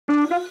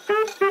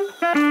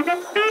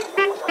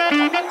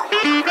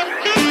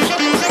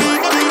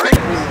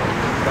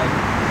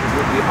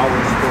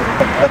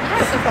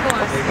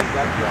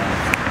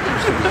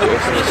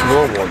Viņš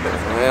nomodā.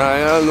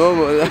 Jā,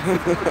 nomodā.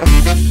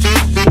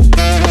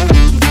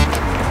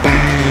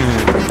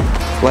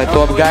 Lai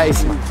top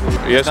gaisma.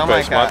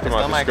 Iespējas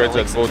matemātiski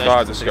vajadzētu būt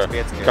tādas, ka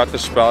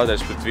katrs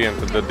spēlētājs pret vienu,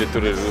 tad, ja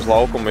tur ir uz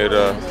laukuma ir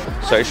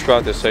 6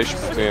 spēlētājs, 6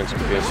 pret 1,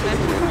 ka 5.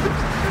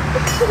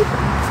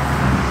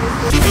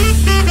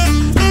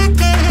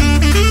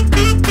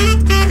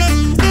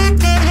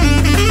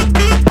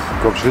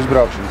 Kopš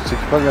izbraukšanas,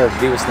 cik pagājis?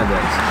 2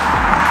 nedēļas.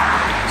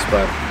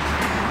 Vispār.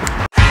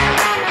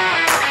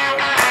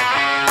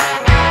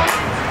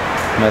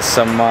 Mēs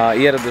esam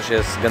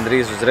ieradušies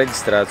gandrīz uz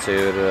reģistrāciju,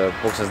 ir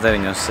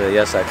 9:00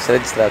 jāsākas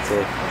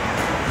reģistrācija.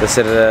 Tas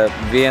ir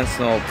viens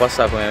no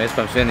pasākumiem,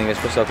 iespējams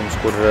vienīgais pasākums,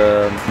 kur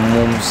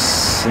mums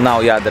nav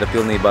jādara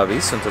pilnībā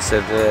viss, un tas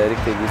ir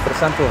riktīgi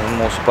interesanti.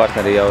 Mūsu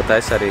partneri jau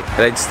taisa arī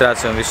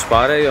reģistrāciju un visu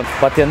pārējo.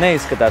 Pat ja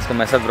neizskatās, ka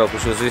mēs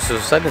atbraukuši uz visu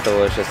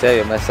sagatavojušies, ja,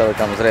 jo mēs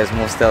salikām uzreiz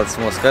mūsu teltis,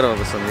 mūsu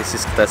karogus, un viss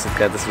izskatās,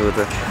 kā tas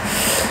būtu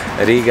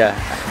Rīgā,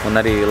 un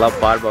arī labi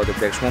pārbaudi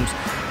priekš mums.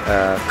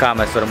 Kā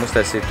mēs varam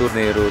uztaisīt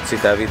turnīru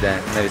citā vidē,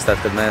 nevis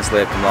tad, kad mēs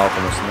liekam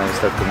laukumus,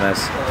 nevis tad, kad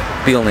mēs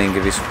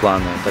pilnīgi visu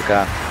plānojam. Tā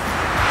kā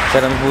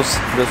cerams būs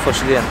ļoti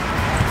forša diena.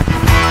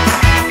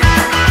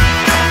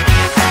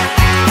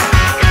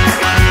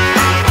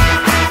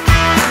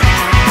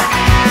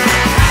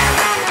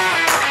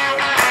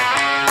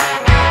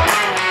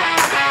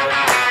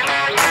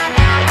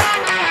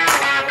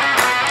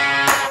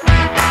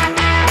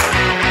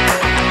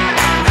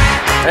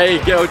 Hey,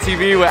 Ghetto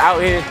TV, we're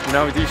out here. You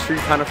know, we do Street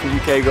Panel from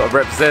UK, got to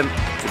represent.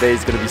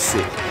 Today's gonna be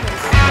sick.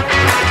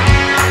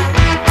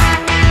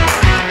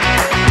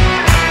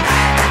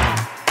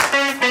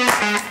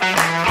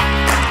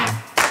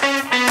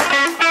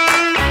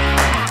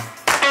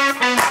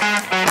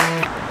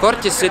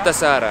 Korķis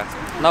sitas ārā.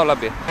 Nav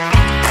labi.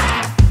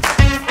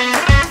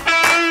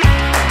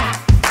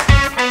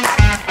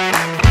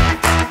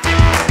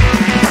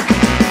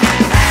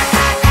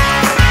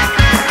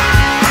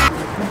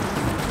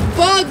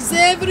 Bugs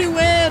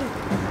everywhere!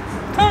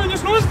 Kā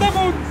viņus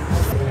nostabūt?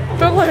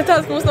 Problēma ir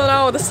tāds, ka mums nav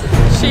naudas.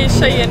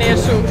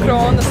 Šeieniešu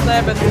kronas,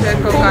 ne, bet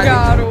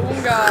Ungāru.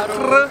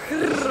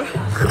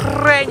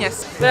 Kreņas.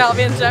 Reāli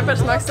viens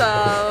džempers maksā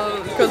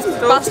kaut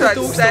kāds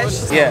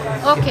 10,000. Yeah.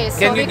 Okay,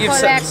 so we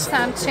collect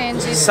some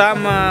changes.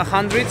 Some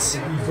hundreds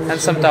and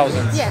some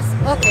thousands. Yes,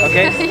 okay.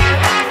 Okay.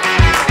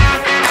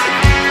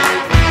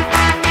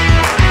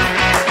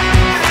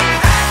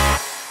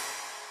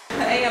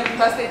 Ejam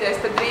pastīties,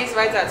 tad drīz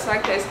vajadzētu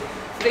sākties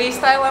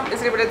freestylam.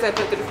 Es gribu redzēt,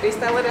 vai tur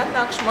freestyleri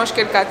atnākuši.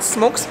 Moški ir kāds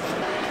smuks.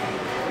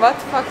 What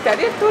the fuck, tā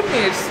arī ir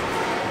turnīrs.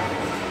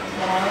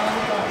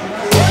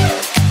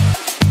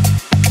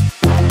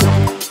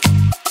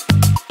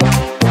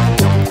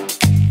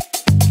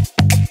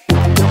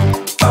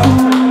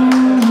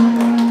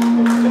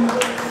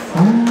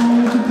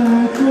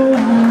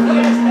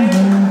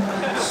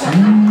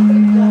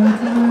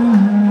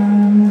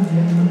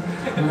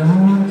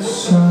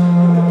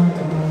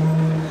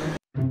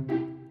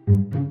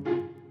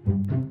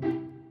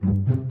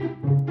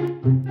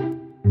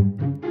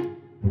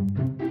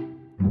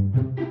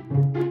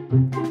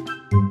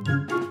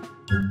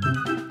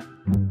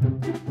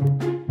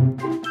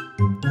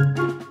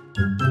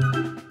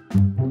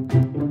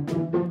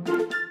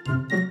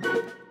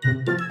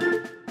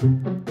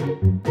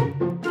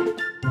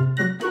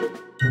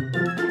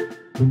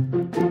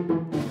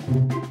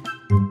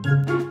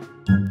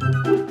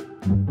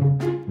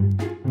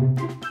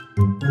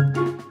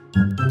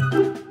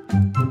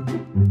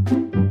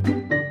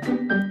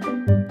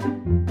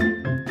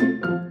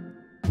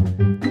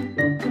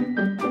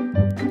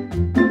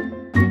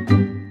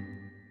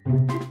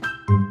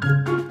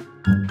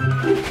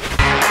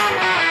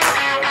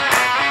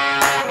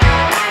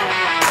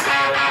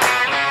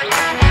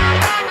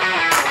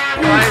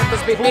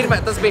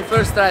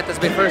 Tas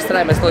bija first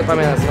try, mēs to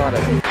pamēģināsim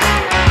vēlreiz.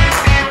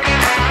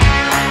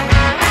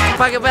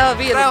 Pagaid, vēl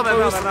viena.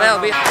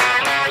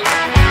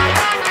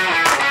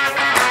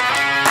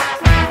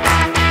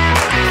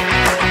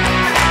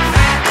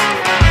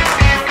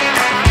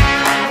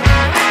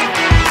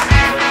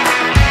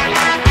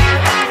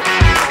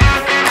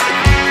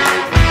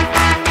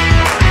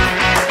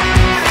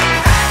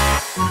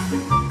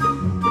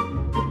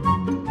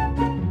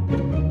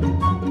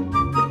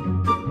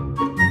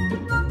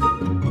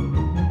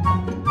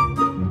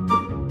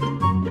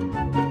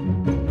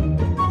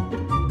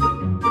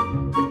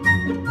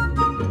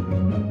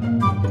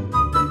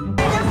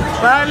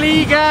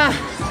 Palīgā!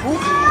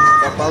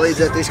 Kā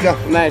palīdzēt izkā?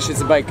 Nē,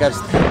 šis ir baigi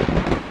karsts.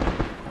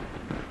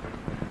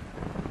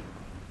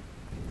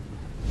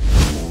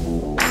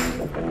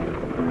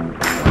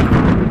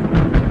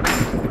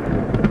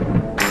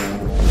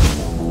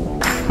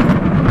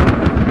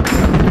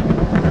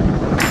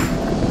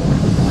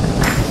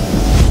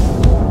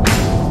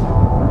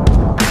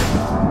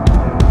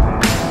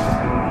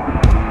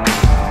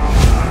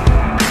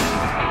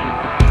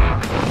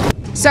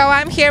 So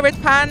I'm here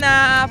with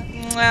Pana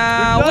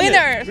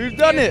winner. We've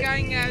done it.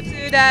 Going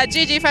to And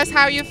Gigi, first,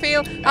 how you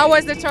feel? How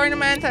was the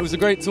tournament? It was a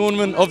great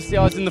tournament. Obviously,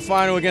 I was in the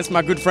final against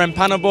my good friend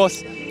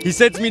Panabos. He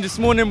said to me this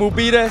morning we'll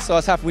be there, so I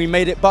was happy we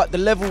made it. But the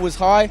level was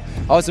high.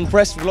 I was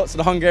impressed with lots of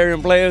the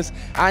Hungarian players,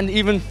 and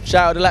even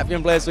shout out the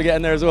Latvian players for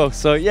getting there as well.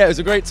 So yeah, it was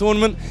a great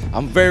tournament.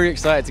 I'm very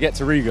excited to get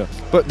to Riga.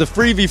 But the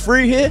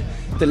 3v3 here,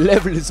 the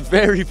level is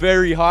very,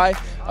 very high.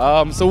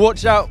 So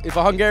watch out if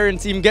a Hungarian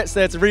team gets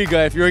there to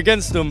Riga. If you're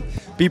against them,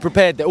 be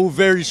prepared. They're all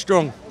very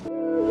strong.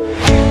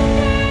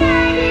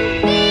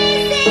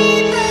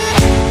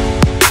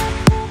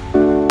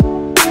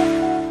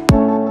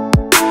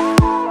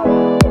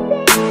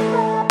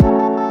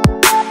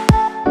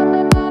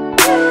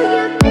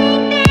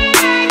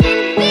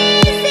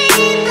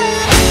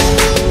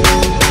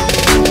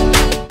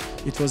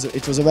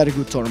 It was a very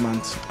good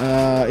tournament.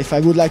 If I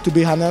would like to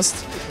be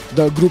honest,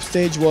 the group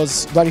stage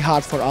was very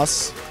hard for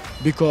us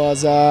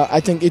because I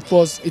think it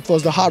was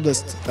the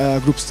hardest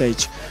group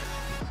stage.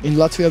 In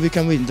Latvia we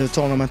can win the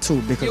tournament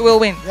too. Because you will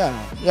win?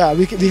 Yeah,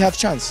 we have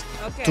chance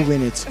to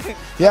win it.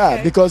 Yeah,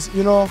 okay. Because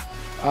you know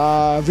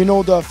we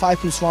know the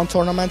 5+1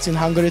 tournaments in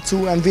Hungary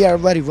too, and we are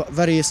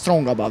very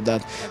strong about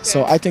that. Okay.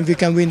 So I think we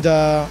can win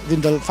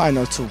the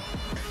final too.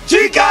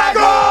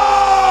 Chicago!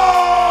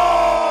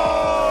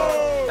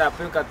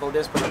 Pirmkārt,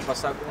 paldies par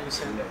pasākumu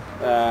visiem.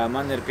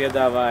 Man ir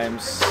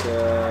piedāvājums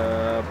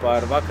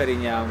par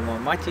vakariņām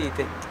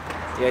maķīti,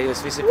 ja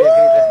jūs visi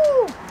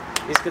piekrītat.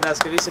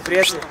 Izskatās, ka visi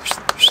prieci.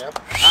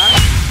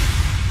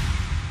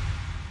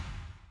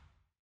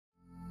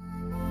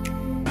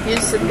 Jūs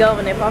esat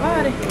galvenie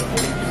pavēri?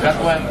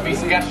 Gatavojam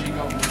visi garšīgi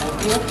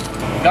kultūru.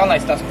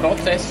 Galvenais tās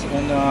process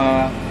un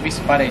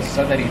visu pareizi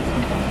sadarīt.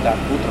 Tā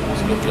putra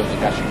būs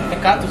ļoti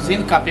garšīgi. Katru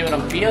zina, kā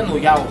piemēram pienu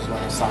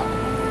jāuzvar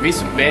sākumā.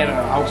 Visu bēra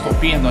augsto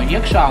pienu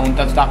iekšā, un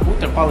tad tā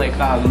putra paliek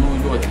tāda,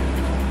 ļoti.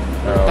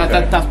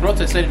 Tad tās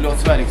process ir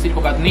ļoti svarīgs. Ir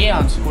kaut kāda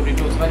nianses, kur ir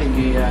ļoti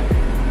svarīgi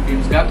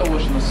pirms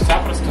gatavošanas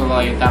saprast,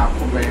 lai tā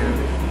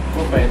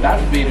kopēja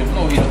darbība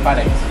ir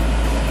pareizi.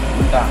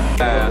 Tā.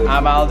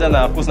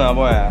 Amaldienā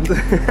pusnāvojā.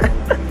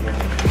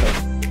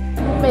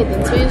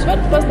 Meitenes, vai jūs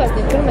varat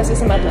pastāstīt, kur mēs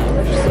esam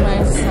atnākuši?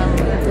 Mēs esam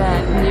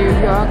New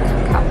York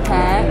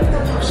kapē.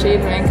 Šī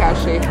ir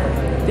vienkārši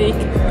tik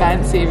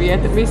fancy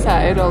vieta visā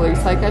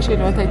Eurolīgas laikā. Šī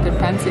noteikti ir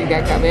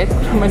fancygākā vieta,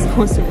 kur mēs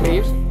būsim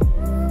bijuši.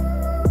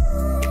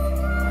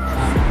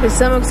 Es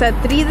samaksāju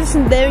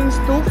 39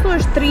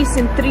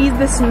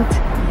 330.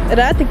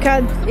 Reti,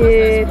 kad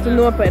tu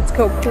nopērc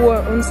kaut ko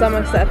un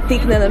samaksā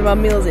tik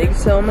nenormāli milzīgu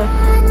summu.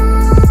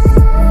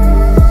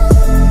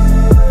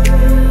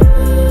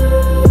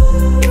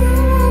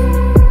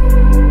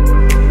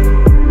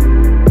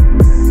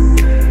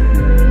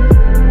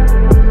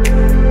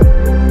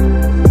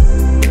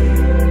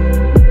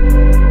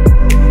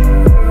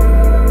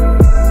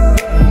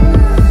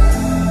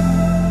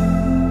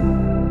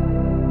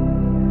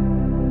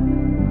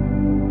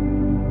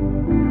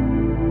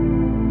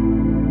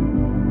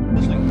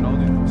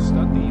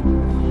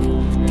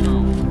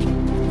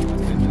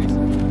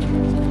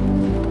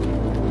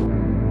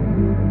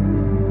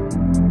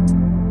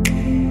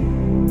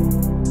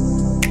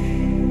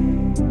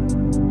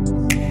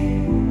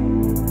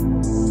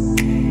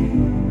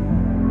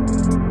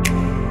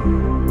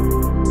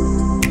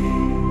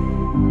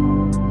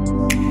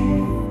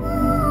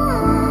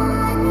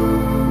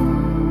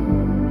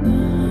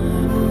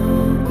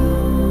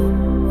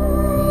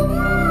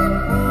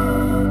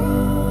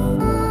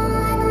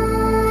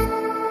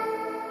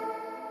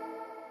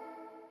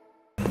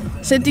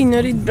 Septiņi no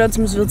rīta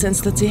braucam uz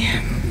vilcienstaciju.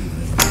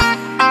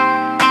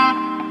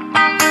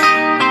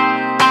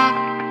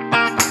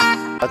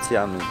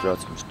 Jā, mēs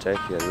braucam uz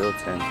Čehiju ar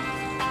vilcienu.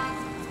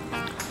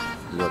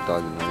 Ļoti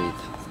agri no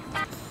rīta.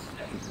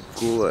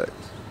 Gulēt.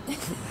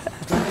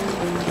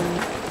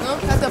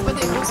 Kā tev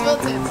patīk mūsu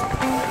vilciens?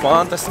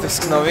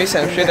 Fantastisks no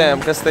visiem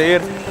šitiem, kas te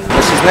ir.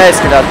 Tas šis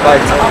neizskatāt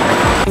baigi.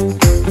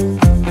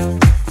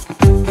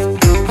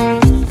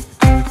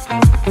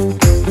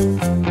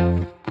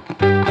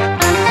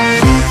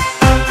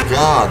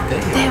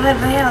 Te var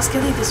reāli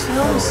skatīties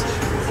filmas.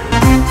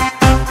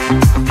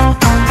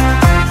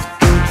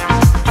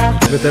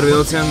 Bet ar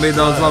vilcienu bija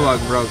daudz labāk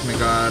braukt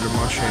nekā ar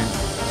mašīnu.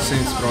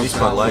 100%.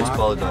 Vispār laiks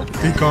kvalitāti.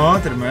 Tik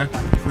ātri, mē.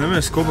 Ne,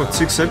 mēs kopā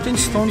cik 7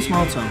 stundas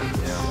mācām?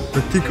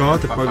 Bet tik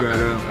ātri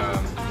pagāja.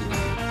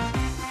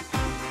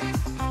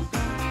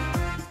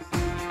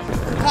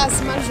 Kā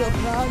smaržo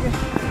Prāga?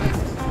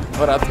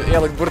 Varētu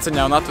ielikt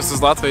burciņā un atvest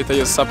uz Latviju, tad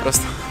jūs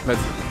saprastu.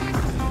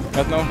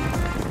 Bet nu...